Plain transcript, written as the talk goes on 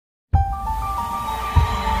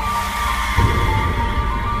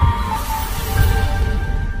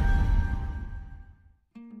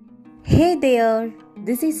Hey there,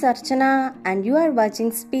 this is Archana and you are watching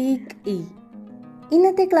Speak E.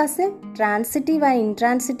 ഇന്നത്തെ ക്ലാസ്സിൽ transitive and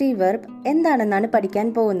intransitive verb എന്താണെന്നാണ് പഠിക്കാൻ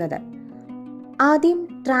പോകുന്നത്. ആദ്യം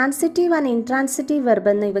ട്രാൻസിറ്റീവ് ആൻഡ് ഇൻട്രാൻസിറ്റീവ്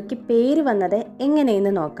വെർബ് എന്ന് ഇവയ്ക്ക് പേര് വന്നത്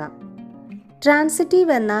എങ്ങനെയെന്ന് നോക്കാം.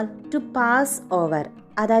 ട്രാൻസിറ്റീവ് എന്നാൽ ടു പാസ് ഓവർ,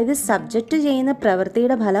 അതായത് സബ്ജക്റ്റ് ചെയ്യുന്ന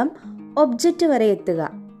പ്രവൃത്തിയുടെ ഫലം ഒബ്ജക്റ്റ് വരെ എത്തുക.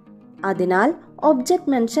 അതിനാൽ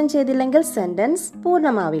ഒബ്ജക്റ്റ് മെൻഷൻ ചെയ്തില്ലെങ്കിൽ സെന്റൻസ്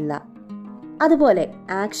പൂർണ്ണമാവില്ല. അതുപോലെ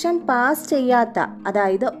ആക്ഷൻ പാസ് ചെയ്യാത്ത,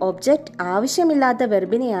 അതായത് ഒബ്ജക്റ്റ് ആവശ്യമില്ലാത്ത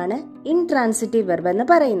വെർബിനെയാണ് ഇൻട്രാൻസിറ്റീവ് വെർബ് എന്ന്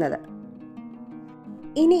പറയുന്നത്.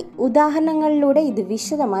 ഇനി ഉദാഹരണങ്ങളിലൂടെ ഇത്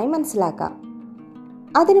വിശദമായി മനസ്സിലാക്കാം.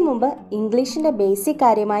 അതിനു മുമ്പ് ഇംഗ്ലീഷിന്റെ ബേസിക്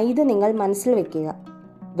കാര്യമായി ഇത് നിങ്ങൾ മനസ്സിൽ വെക്കുക.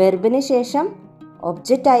 വെർബിന് ശേഷം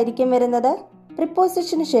ഒബ്ജക്റ്റ് ആയിരിക്കും വരുന്നത്,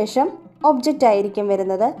 പ്രിപ്പോസിഷന് ശേഷം ഒബ്ജക്റ്റ് ആയിരിക്കും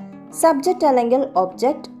വരുന്നത്, സബ്ജക്റ്റ് അല്ലെങ്കിൽ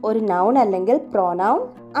ഒബ്ജക്റ്റ് ഒരു നൗൺ അല്ലെങ്കിൽ പ്രോനൗൺ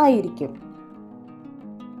ആയിരിക്കും.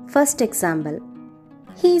 ഫസ്റ്റ് എക്സാമ്പിൾ,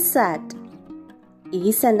 ഹി സാറ്റ്. ഈ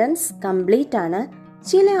സെന്റൻസ് കംപ്ലീറ്റ് ആണ്.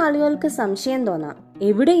 ചില ആളുകൾക്ക് സംശയം തോന്നാം,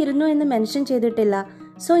 എവിടെ ഇരുന്നു എന്ന് മെൻഷൻ ചെയ്തിട്ടില്ല,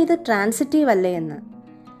 സോ ഇത് ട്രാൻസിറ്റീവ് അല്ലേ എന്ന്.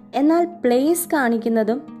 എന്നാൽ പ്ലേസ്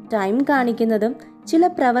കാണിക്കുന്നതും ടൈം കാണിക്കുന്നതും ചില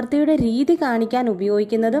പ്രവൃത്തിയുടെ രീതി കാണിക്കാൻ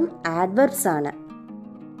ഉപയോഗിക്കുന്നതും ആഡ്വർബ്സ് ആണ്.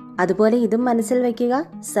 അതുപോലെ ഇതും മനസ്സിൽ വെക്കുക,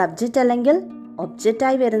 സബ്ജക്റ്റ് അല്ലെങ്കിൽ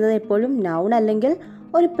ഒബ്ജക്റ്റായി വരുന്നത് എപ്പോഴും നൗൺ അല്ലെങ്കിൽ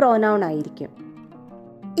ഒരു പ്രോനൗൺ ആയിരിക്കും.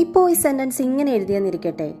 ഇപ്പോൾ ഈ സെന്റൻസ് ഇങ്ങനെ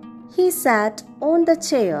എഴുതിയെന്നിരിക്കട്ടെ, he SAT on the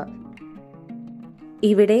chair.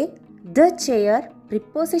 ഇവിടെ ദ ചെയർ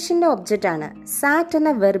പ്രിപ്പോസിഷന്റെ ഒബ്ജക്റ്റ് ആണ്, സാറ്റ്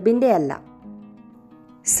എന്ന വെർബിന്റെ അല്ല.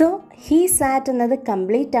 സോ ഹി സാറ്റ് എന്നത്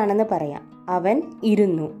കംപ്ലീറ്റ് ആണെന്ന് പറയാം, അവൻ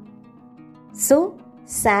ഇരുന്നു. സോ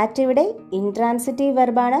സാറ്റ് ഇവിടെ ഇൻട്രാൻസിറ്റീവ്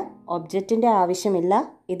വെർബാണ്, ഒബ്ജക്റ്റിന്റെ ആവശ്യമില്ല,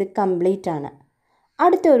 ഇത് കംപ്ലീറ്റ് ആണ്.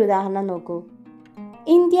 അടുത്ത ഒരു ഉദാഹരണം നോക്കൂ.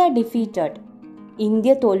 India defeated.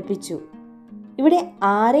 ഇന്ത്യ തോൽപ്പിച്ചു. ഇവിടെ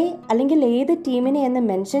ആരെ അല്ലെങ്കിൽ ഏത് ടീമിനെ എന്ന്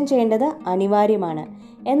മെൻഷൻ ചെയ്യേണ്ടത് അനിവാര്യമാണ്,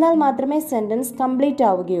 എന്നാൽ മാത്രമേ സെന്റൻസ് കംപ്ലീറ്റ്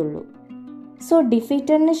ആവുകയുള്ളൂ. സോ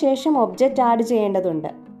ഡിഫീറ്റഡിന് ശേഷം ഒബ്ജക്റ്റ് ആഡ് ചെയ്യേണ്ടതുണ്ട്.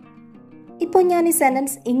 ഇപ്പോൾ ഞാൻ ഈ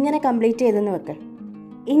സെന്റൻസ് ഇങ്ങനെ കംപ്ലീറ്റ് ചെയ്തെന്ന് വെക്ക്,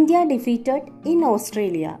 ഇന്ത്യ ഡിഫീറ്റഡ് ഇൻ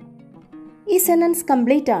ഓസ്ട്രേലിയ. ഈ സെന്റൻസ്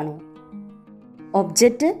കംപ്ലീറ്റ് ആണോ?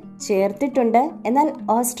 ഒബ്ജക്റ്റ് ചേർത്തിട്ടുണ്ട്, എന്നാൽ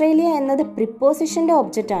ഓസ്ട്രേലിയ എന്നത് പ്രിപ്പോസിഷന്റെ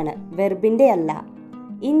ഒബ്ജക്റ്റ് ആണ്, വെർബിന്റെ അല്ല.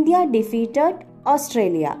 India defeated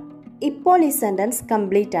Australia. ഇപ്പോൾ ഈ സെന്റൻസ്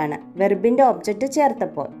കംപ്ലീറ്റ് ആണ്, വെർബിന്റെ ഒബ്ജക്റ്റ്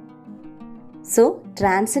ചേർത്തപ്പോൾ. സോ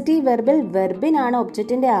ട്രാൻസിറ്റീവ് വെർബിൽ വെർബിനാണ്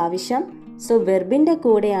ഒബ്ജക്റ്റിന്റെ ആവശ്യം, സോ വെർബിന്റെ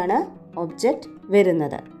കൂടെയാണ് ഒബ്ജക്റ്റ്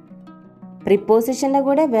വരുന്നത്. പ്രിപ്പോസിഷന്റെ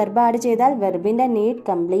കൂടെ വെർബ് ആഡ് ചെയ്താൽ വെർബിന്റെ നീഡ്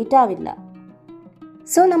കംപ്ലീറ്റ് ആവില്ല.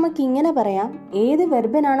 സോ നമുക്ക് ഇങ്ങനെ പറയാം, ഏത്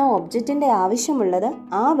വെർബിനാണോ ഒബ്ജക്റ്റിന്റെ ആവശ്യമുള്ളത്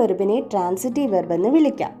ആ വെർബിനെ ട്രാൻസിറ്റീവ് വെർബ് എന്ന്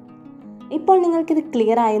വിളിക്കാം. ഇപ്പോൾ നിങ്ങൾക്കിത്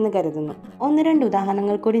ക്ലിയർ ആയെന്ന് കരുതുന്നു. 1-2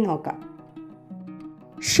 ഉദാഹരണങ്ങൾ കൂടി നോക്കാം.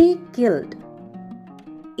 She killed.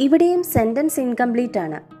 ഇവിടെയും സെന്റൻസ് ഇൻകംപ്ലീറ്റ്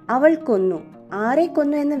ആണ്. അവൾ കൊന്നു. ആരെ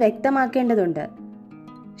കൊന്നു എന്ന് വ്യക്തമാക്കേണ്ടതുണ്ട്.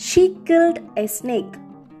 She killed A snake.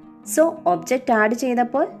 So object add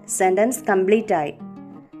ചെയ്തപ്പോൾ സെന്റൻസ് കംപ്ലീറ്റ് ആയി.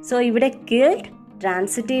 സോ ഇവിടെ കിൽഡ്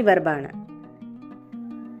ട്രാൻസിറ്റീവ് വെർബാണ്.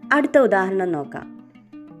 അടുത്ത ഉദാഹരണം നോക്കാം.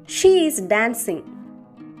 She is dancing.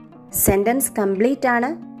 Sentence complete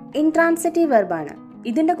ആണ്, ഇൻട്രാൻസിറ്റീവ് വെർബാണ്.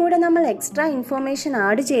 ഇതിന്റെ കൂടെ നമ്മൾ എക്സ്ട്രാ ഇൻഫോർമേഷൻ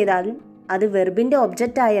ആഡ് ചെയ്താലും അത് വെർബിന്റെ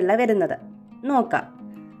ഒബ്ജക്റ്റ് ആയല്ല വരുന്നത്. നോക്കാം.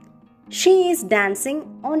 She is dancing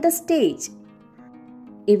on the stage.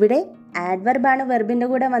 ഇവിടെ ആഡ്വർബാണ് വെർബിന്റെ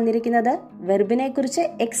കൂടെ വന്നിരിക്കുന്നത്, വെർബിനെ കുറിച്ച്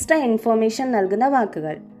എക്സ്ട്രാ ഇൻഫോർമേഷൻ നൽകുന്ന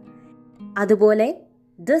വാക്കുകൾ. അതുപോലെ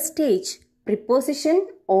ദ സ്റ്റേജ് പ്രിപ്പോസിഷൻ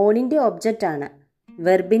ഓണിന്റെ ഒബ്ജക്റ്റ് ആണ്,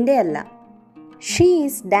 വെർബിന്റെ അല്ല. She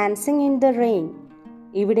is dancing in the rain.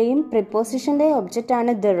 ഇവിടെയും പ്രിപ്പോസിഷന്റെ ഒബ്ജക്റ്റ്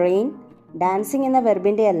ആണ് ദ റെയിൻ, ഡാൻസിങ് എന്ന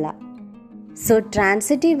വെർബിന്റെ അല്ല. സോ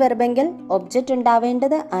ട്രാൻസിറ്റീവ് വെർബെങ്കിൽ ഒബ്ജക്റ്റ്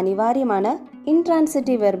ഉണ്ടാവേണ്ടത് അനിവാര്യമാണ്,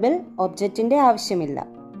 ഇൻട്രാൻസിറ്റീവ് വെർബിൽ ഒബ്ജക്റ്റിന്റെ ആവശ്യമില്ല.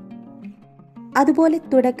 അതുപോലെ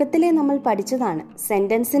തുടക്കത്തിലെ നമ്മൾ പഠിച്ചതാണ്,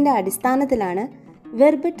 സെന്റൻസിന്റെ അടിസ്ഥാനത്തിലാണ്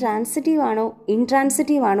വെർബ് ട്രാൻസിറ്റീവ് ആണോ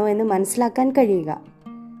ഇൻട്രാൻസിറ്റീവ് ആണോ എന്ന് മനസ്സിലാക്കാൻ കഴിയുക.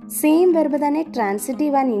 സെയിം വെർബ് തന്നെ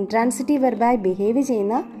ട്രാൻസിറ്റീവ് ആൻഡ് ഇൻട്രാൻസിറ്റീവ് വെർബായി ബിഹേവ്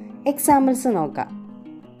ചെയ്യുന്ന എക്സാമ്പിൾസ് നോക്കാം.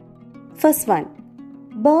 First one,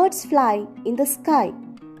 birds fly in the sky.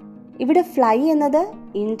 ഇവിടെ ഫ്ലൈ എന്നത്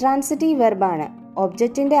ഇൻട്രാൻസിറ്റീവ് വെർബാണ്,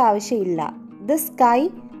 ഒബ്ജക്റ്റിന്റെ ആവശ്യമില്ല. ദ സ്കൈ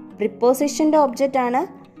പ്രിപ്പോസിഷന്റെ ഒബ്ജക്റ്റ് ആണ്,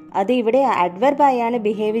 അത് ഇവിടെ ആഡ്വർബായാണ്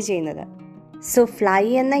ബിഹേവ് ചെയ്യുന്നത്. സോ ഫ്ലൈ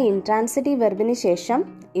എന്ന ഇൻട്രാൻസിറ്റീവ് വെർബിന് ശേഷം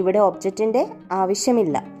ഇവിടെ ഒബ്ജക്റ്റിന്റെ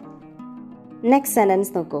ആവശ്യമില്ല. നെക്സ്റ്റ്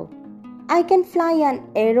സെന്റൻസ് നോക്കൂ. I can fly an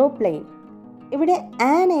aeroplane. ഇവിടെ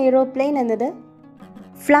ആൻ എയ്റോപ്ലെയിൻ എന്നത്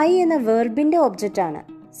ഫ്ലൈ എന്ന വെർബിന്റെ ഒബ്ജക്റ്റ് ആണ്,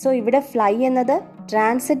 സോ ഇവിടെ ഫ്ലൈ എന്നത്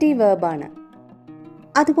ട്രാൻസിറ്റീവ് വെർബാണ്.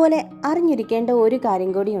 അതുപോലെ അറിഞ്ഞിരിക്കേണ്ട ഒരു കാര്യം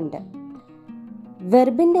കൂടിയുണ്ട്.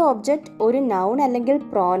 വെർബിന്റെ ഒബ്ജക്റ്റ് ഒരു നൗൺ അല്ലെങ്കിൽ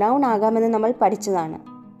പ്രോനൗൺ ആകാമെന്ന് നമ്മൾ പഠിച്ചതാണ്.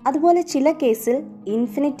 അതുപോലെ ചില കേസിൽ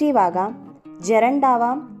ഇൻഫിനിറ്റീവ് ആകാം, ജെറണ്ട്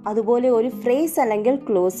ആവാം, അതുപോലെ ഒരു ഫ്രേസ് അല്ലെങ്കിൽ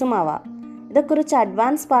ക്ലോസും ആവാം. ഇതൊക്കെ കുറച്ച്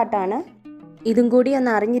അഡ്വാൻസ് പാർട്ടാണ്. ഇതും കൂടി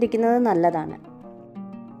ഒന്ന് അറിഞ്ഞിരിക്കുന്നത് നല്ലതാണ്.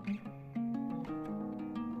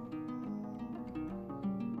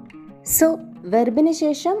 സോ വെർബിന്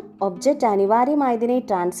ശേഷം ഒബ്ജക്റ്റ് അനിവാര്യമായതിനെ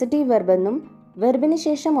ട്രാൻസിറ്റീവ് വെർബ് എന്നും വെർബിന്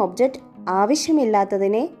ശേഷം ഒബ്ജക്റ്റ്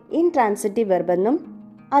ആവശ്യമില്ലാത്തതിനെ ഇൻട്രാൻസിറ്റീവ് വെർബ് എന്നും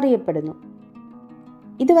അറിയപ്പെടുന്നു.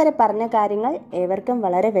 ഇതുവരെ പറഞ്ഞ കാര്യങ്ങൾ ഏവർക്കും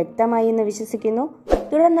വളരെ വ്യക്തമായി എന്ന് വിശ്വസിക്കുന്നു.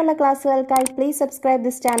 തുടർന്നുള്ള ക്ലാസ്സുകൾക്കായി please subscribe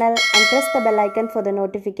this channel and press the bell icon for the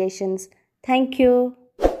notifications. Thank you.